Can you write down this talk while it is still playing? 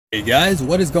Hey guys,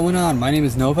 what is going on? My name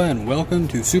is Nova and welcome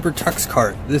to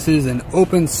SuperTuxKart. This is an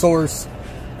open source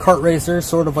kart racer,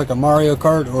 sort of like a Mario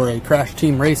Kart or a Crash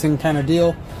Team Racing kind of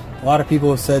deal. A lot of people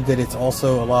have said that it's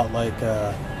also a lot like,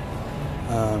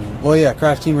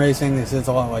 Crash Team Racing. They said it's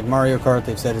a lot like Mario Kart.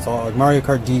 They've said it's a lot like Mario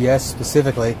Kart DS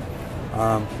specifically.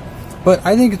 But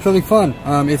I think it's really fun.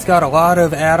 It's got a lot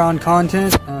of add-on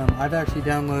content. I've actually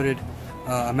downloaded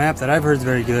a map that I've heard is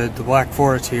very good, the Black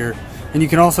Forest here. And you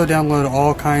can also download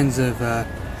all kinds of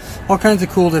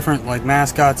cool different like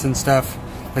mascots and stuff.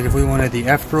 Like if we wanted the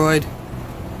F-Droid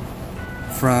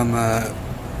from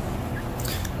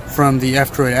the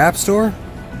F-Droid App Store,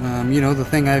 you know, the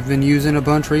thing I've been using a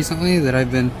bunch recently that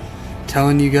I've been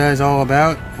telling you guys all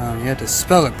about. You have to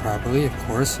spell it properly, of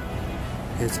course.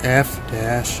 It's F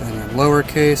dash and then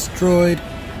lowercase droid.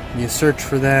 And you search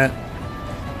for that,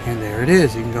 and there it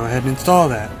is. You can go ahead and install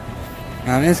that.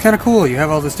 And it's kind of cool. You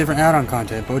have all this different add-on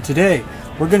content. But today,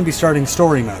 we're going to be starting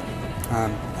story mode.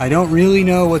 I don't really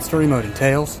know what story mode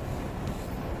entails,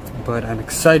 but I'm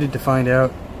excited to find out.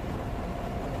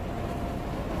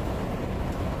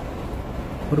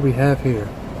 What do we have here?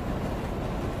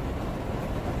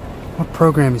 What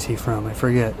program is he from? I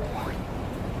forget.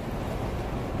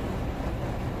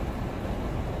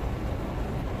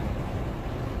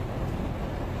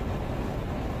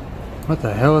 What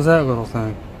the hell is that little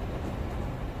thing?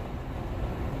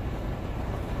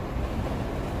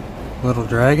 Little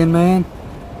Dragon Man?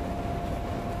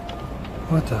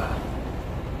 What the?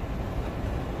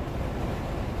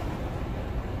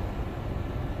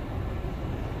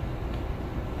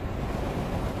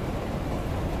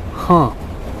 Huh.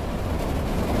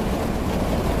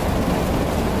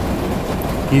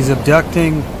 He's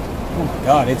abducting. Oh my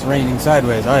god, it's raining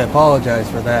sideways. I apologize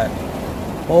for that.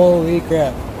 Holy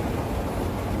crap.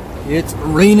 It's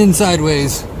raining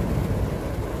sideways.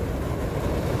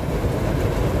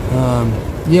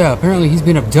 Yeah, apparently he's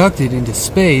been abducted into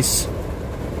space.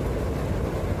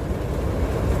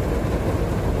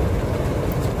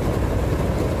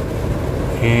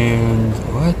 And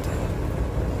what?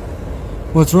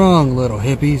 What's wrong, little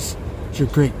hippies? It's your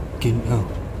great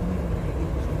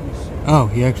Oh,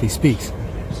 he actually speaks.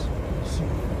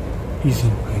 He's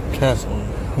in my castle.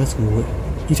 That's good.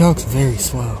 He talks very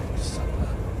slow.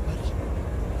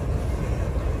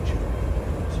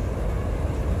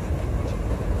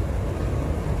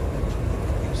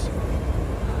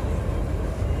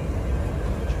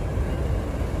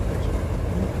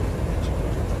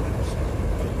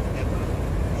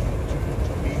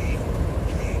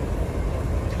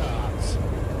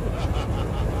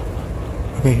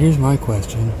 Okay, here's my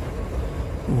question.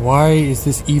 Why is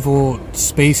this evil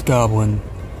space goblin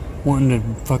wanting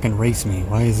to fucking race me?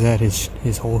 Why is that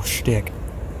his whole shtick?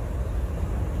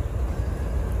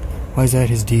 Why is that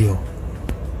his deal?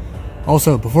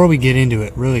 Also, before we get into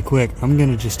it, really quick, I'm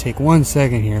gonna just take 1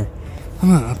 second here. I'm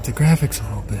gonna up the graphics a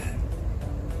little bit.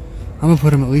 I'm gonna put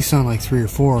them at least on like 3 or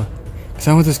 4. Because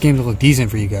I want this game to look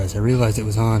decent for you guys. I realized it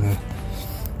was on a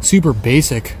super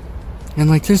basic. And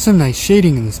like, there's some nice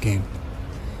shading in this game.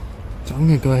 So I'm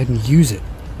going to go ahead and use it.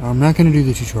 I'm not going to do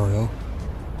the tutorial.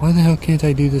 Why the hell can't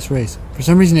I do this race? For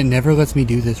some reason it never lets me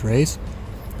do this race.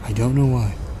 I don't know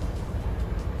why.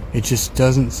 It just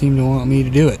doesn't seem to want me to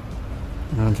do it.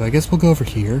 So I guess we'll go over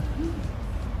here.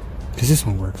 Because this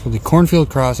one works. We'll do Cornfield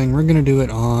Crossing. We're going to do it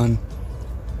on...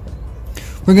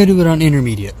 We're going to do it on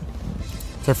Intermediate.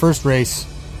 It's our first race.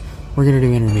 We're going to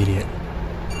do Intermediate.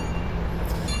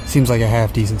 Seems like a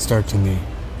half-decent start to me.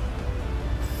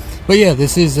 But yeah,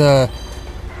 this is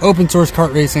open source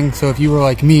kart racing, so if you were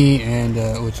like me, and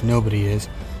which nobody is,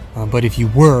 but if you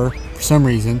were, for some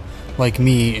reason, like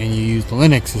me, and you used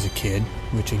Linux as a kid,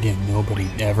 which again, nobody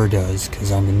ever does,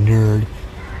 because I'm a nerd,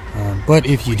 but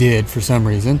if you did, for some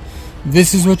reason,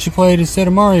 this is what you played instead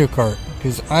of Mario Kart,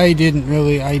 because I did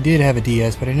have a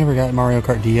DS, but I never got Mario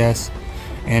Kart DS,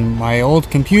 and my old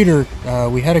computer,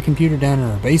 we had a computer down in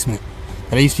our basement,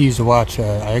 that I used to use to watch,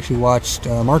 I actually watched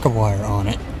Markiplier on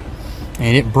it.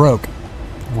 And it broke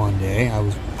one day. I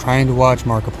was trying to watch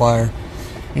Markiplier,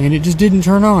 and it just didn't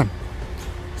turn on.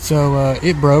 So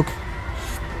it broke,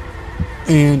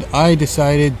 and I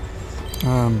decided,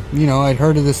 you know, I'd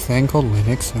heard of this thing called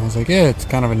Linux, and I was like, yeah, it's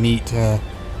kind of a neat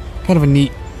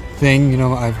thing. You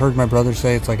know, I've heard my brother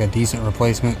say it's like a decent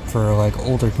replacement for like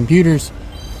older computers,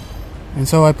 and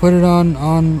so I put it on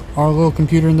our little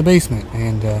computer in the basement,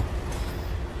 and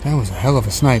that was a hell of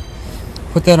a snipe.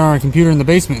 Put that on our computer in the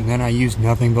basement, and then I used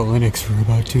nothing but Linux for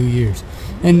about 2 years.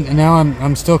 And now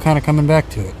I'm still kind of coming back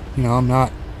to it. You know, I'm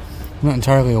not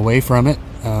entirely away from it,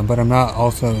 but I'm not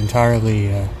also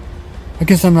entirely I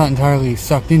guess I'm not entirely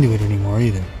sucked into it anymore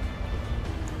either.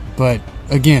 But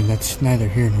again, that's neither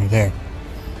here nor there.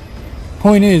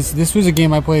 Point is, this was a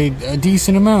game I played a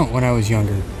decent amount when I was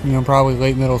younger. You know, probably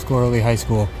late middle school, early high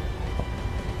school.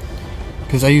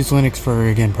 Because I used Linux for,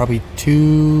 again, probably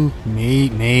 2,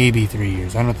 maybe 3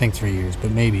 years. I don't think 3 years, but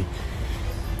maybe.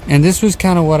 And this was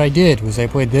kind of what I did, was I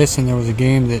played this, and there was a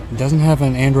game that doesn't have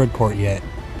an Android port yet.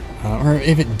 Or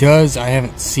if it does, I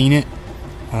haven't seen it.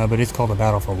 But it's called A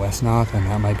Battle for Westnoth, and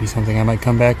that might be something I might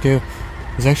come back to.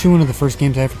 It was actually one of the first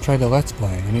games I ever tried to Let's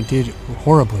Play, and it did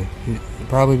horribly.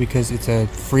 Probably because it's a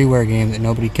freeware game that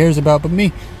nobody cares about but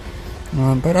me.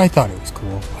 But I thought it was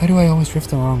cool. Why do I always drift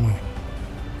the wrong way?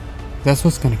 That's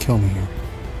what's going to kill me here.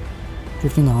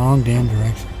 Drifting the wrong damn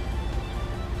direction.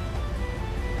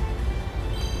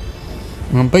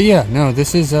 But yeah, no,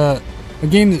 this is a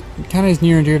game that kind of is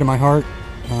near and dear to my heart.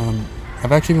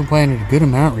 I've actually been playing it a good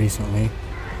amount recently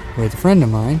with a friend of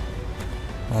mine.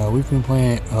 We've been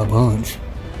playing it a bunch.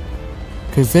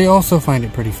 Because they also find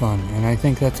it pretty fun, and I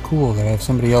think that's cool that I have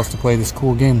somebody else to play this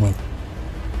cool game with.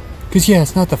 Because yeah,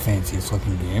 it's not the fanciest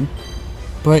looking game,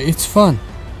 but it's fun,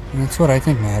 and that's what I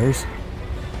think matters.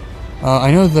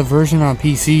 I know the version on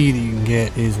PC that you can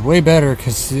get is way better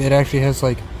because it actually has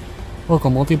like local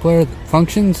multiplayer that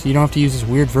functions. You don't have to use this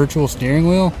weird virtual steering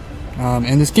wheel,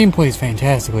 and this game plays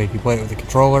fantastically if you play it with a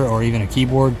controller or even a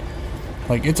keyboard.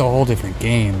 Like, it's a whole different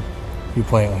game if you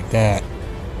play it like that.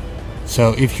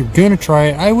 So if you're gonna try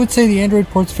it, I would say the Android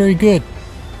port's very good.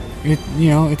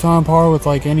 It's on par with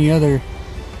like any other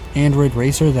Android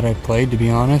racer that I've played, to be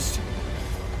honest.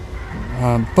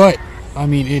 But I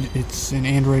mean, it's an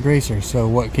Android racer, so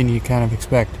what can you kind of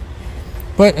expect?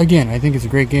 But again, I think it's a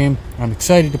great game. I'm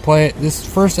excited to play it. This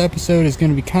first episode is going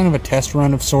to be kind of a test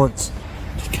run of sorts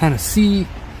to kind of see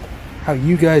how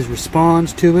you guys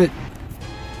respond to it.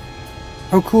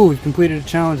 Oh cool, we've completed a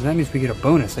challenge. That means we get a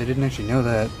bonus. I didn't actually know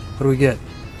that. What do we get?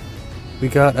 We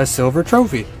got a silver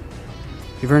trophy.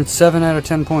 You've earned 7 out of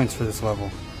 10 points for this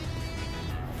level.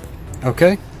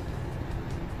 Okay.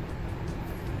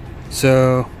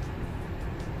 So...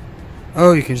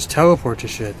 oh, you can just teleport to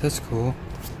shit. That's cool.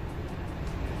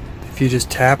 If you just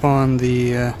tap on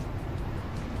the... well,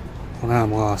 now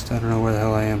I'm lost. I don't know where the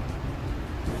hell I am.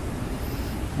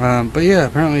 But yeah,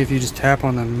 apparently if you just tap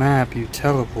on the map, you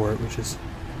teleport, which is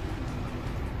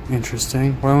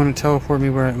interesting. Why won't it teleport me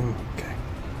where I... ooh, okay.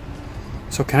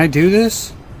 So can I do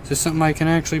this? Is this something I can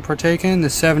actually partake in? The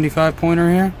 75 pointer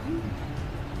here?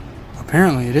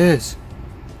 Apparently it is.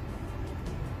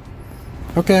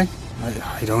 Okay.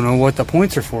 I don't know what the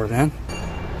points are for then.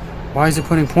 Why is it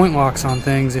putting point locks on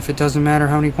things if it doesn't matter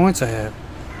how many points I have?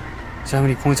 Is that how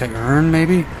many points I earn,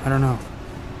 maybe? I don't know.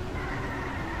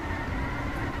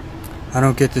 I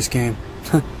don't get this game.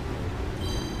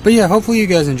 But yeah, hopefully you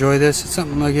guys enjoy this. It's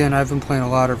something, again, I've been playing a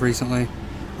lot of recently.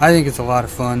 I think it's a lot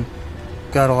of fun.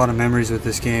 Got a lot of memories with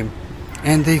this game.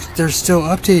 And they're still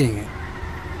updating it.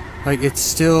 Like, it's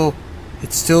still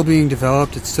being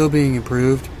developed. It's still being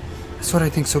improved. That's what I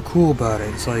think's so cool about it.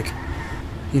 It's like,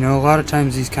 you know, a lot of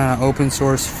times these kind of open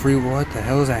source free... what the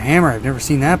hell is a hammer? I've never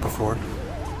seen that before.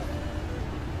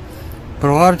 But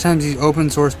a lot of times these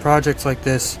open source projects like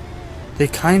this, they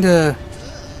kind of...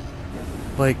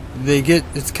 like,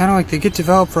 it's kind of like they get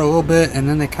developed for a little bit and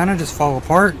then they kind of just fall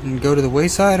apart and go to the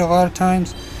wayside a lot of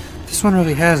times. This one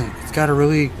really hasn't. It's got a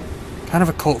really kind of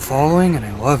a cult following and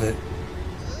I love it.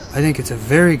 I think it's a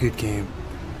very good game.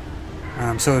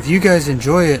 So if you guys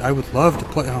enjoy it, I would love to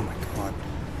play... oh my god.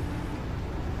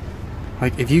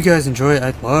 Like, if you guys enjoy it,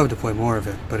 I'd love to play more of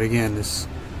it. But again, this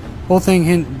whole thing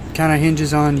kind of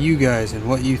hinges on you guys and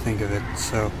what you think of it.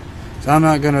 So I'm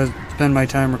not going to spend my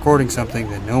time recording something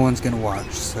that no one's going to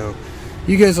watch. So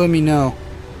you guys let me know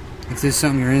if this is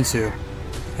something you're into.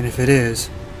 And if it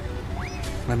is,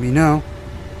 let me know.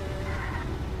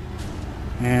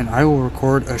 And I will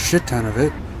record a shit ton of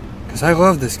it. Because I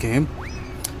love this game.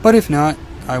 But if not,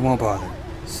 I won't bother.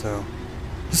 So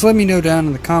just let me know down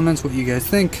in the comments what you guys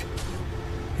think.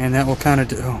 And that will kind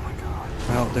of oh my god.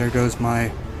 Well, there goes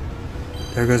my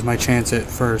chance at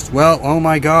first. Well, oh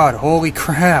my god, holy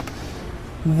crap.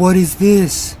 What is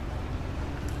this?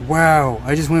 Wow,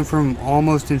 I just went from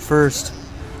almost in first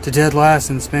to dead last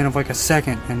in the span of like a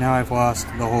second, and now I've lost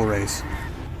the whole race.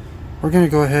 We're gonna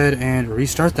go ahead and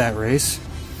restart that race,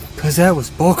 because that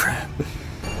was bullcrap.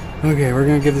 Okay, we're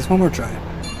gonna give this one more try.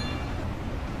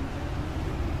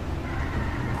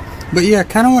 But yeah,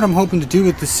 kind of what I'm hoping to do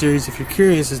with this series, if you're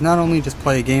curious, is not only just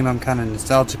play a game I'm kind of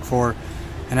nostalgic for,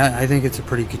 and I think it's a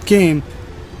pretty good game,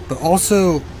 but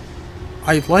also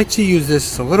I'd like to use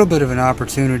this as a little bit of an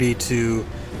opportunity to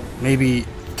maybe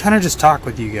kind of just talk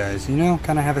with you guys, you know,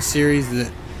 kind of have a series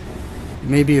that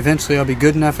maybe eventually I'll be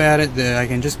good enough at it that I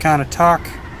can just kind of talk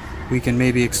We can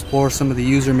maybe explore some of the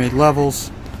user-made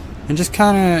levels and just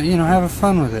kind of, you know, have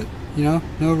fun with it. You know,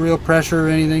 no real pressure or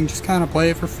anything, just kind of play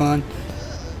it for fun.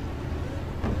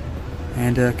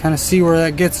 And kind of see where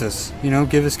that gets us. You know,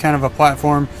 give us kind of a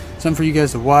platform, something for you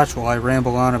guys to watch while I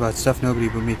ramble on about stuff nobody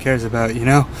but me cares about, you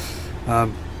know.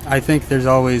 I think there's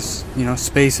always, you know,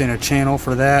 space in a channel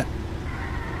for that.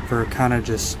 For kind of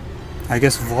just, I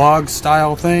guess, vlog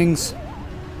style things.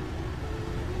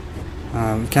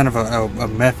 Kind of a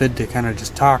method to kind of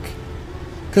just talk.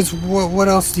 Because what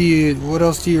else do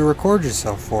you record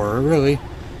yourself for, really?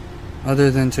 Other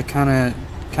than to kind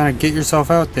of get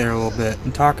yourself out there a little bit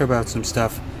and talk about some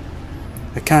stuff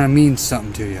that kind of means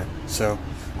something to you. So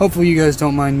hopefully you guys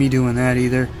don't mind me doing that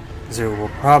either, because there will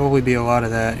probably be a lot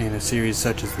of that in a series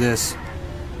such as this.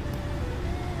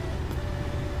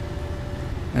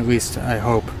 At least I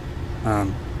hope.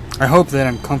 I hope that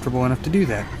I'm comfortable enough to do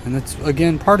that. And that's,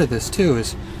 again, part of this too,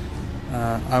 is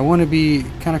I want to be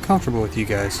kind of comfortable with you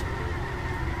guys.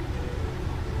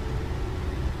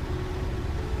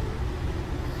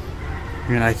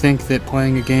 And I think that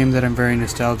playing a game that I'm very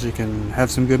nostalgic and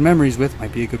have some good memories with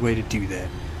might be a good way to do that.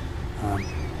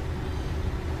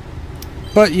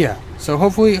 But yeah, so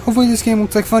hopefully this game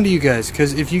looks like fun to you guys,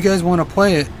 because if you guys want to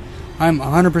play it, I'm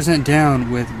 100% down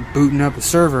with booting up a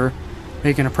server,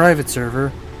 making a private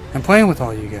server, and playing with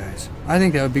all you guys. I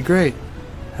think that would be great.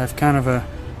 Have kind of a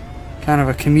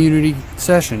community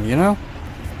session, you know?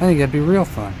 I think that'd be real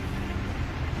fun.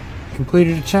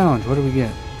 Completed a challenge. What do we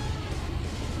get?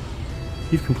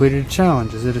 You've completed a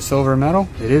challenge. Is it a silver medal?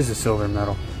 It is a silver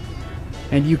medal.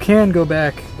 And you can go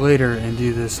back later and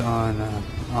do this on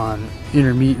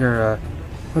intermediate, or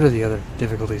what are the other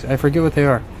difficulties? I forget what they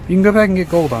are. You can go back and get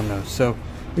gold on those. So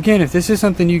again, if this is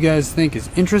something you guys think is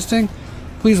interesting,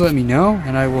 please let me know,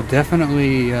 and I will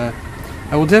definitely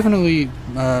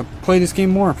play this game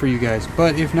more for you guys.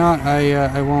 But if not,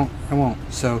 I won't.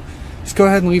 So just go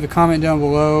ahead and leave a comment down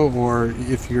below, or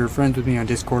if you're friends with me on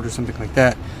Discord or something like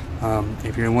that,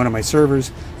 if you're in one of my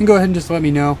servers, then go ahead and just let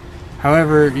me know.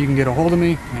 However, you can get a hold of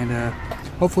me, and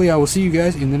hopefully I will see you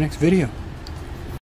guys in the next video.